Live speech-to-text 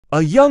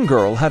A young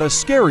girl had a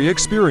scary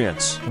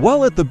experience.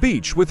 While at the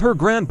beach with her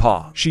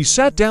grandpa, she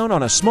sat down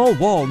on a small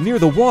wall near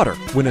the water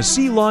when a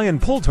sea lion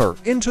pulled her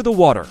into the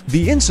water.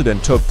 The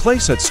incident took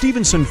place at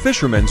Stevenson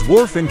Fisherman's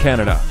Wharf in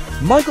Canada.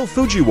 Michael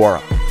Fujiwara,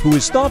 who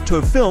is thought to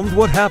have filmed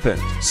what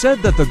happened, said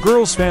that the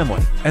girl's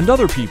family and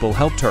other people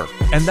helped her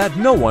and that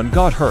no one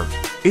got hurt.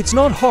 It's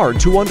not hard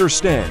to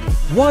understand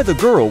why the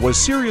girl was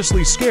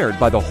seriously scared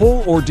by the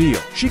whole ordeal.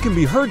 She can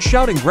be heard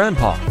shouting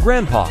 "Grandpa,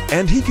 Grandpa,"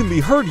 and he can be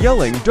heard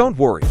yelling don't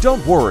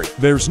worry,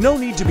 there's no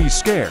need to be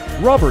scared."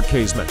 Robert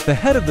Casement, the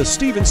head of the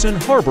Stevenson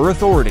Harbor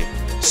Authority,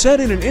 said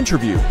in an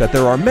interview that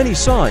there are many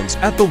signs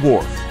at the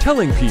wharf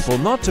telling people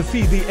not to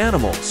feed the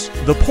animals.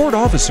 The port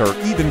officer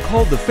even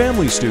called the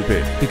family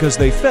stupid because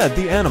they fed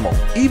the animal,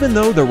 even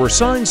though there were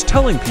signs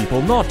telling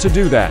people not to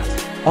do that.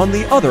 On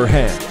the other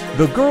hand,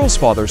 the girl's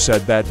father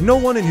said that no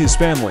one in his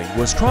family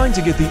was trying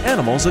to get the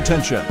animals'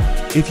 attention.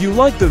 If you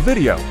like the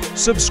video,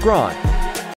 subscribe.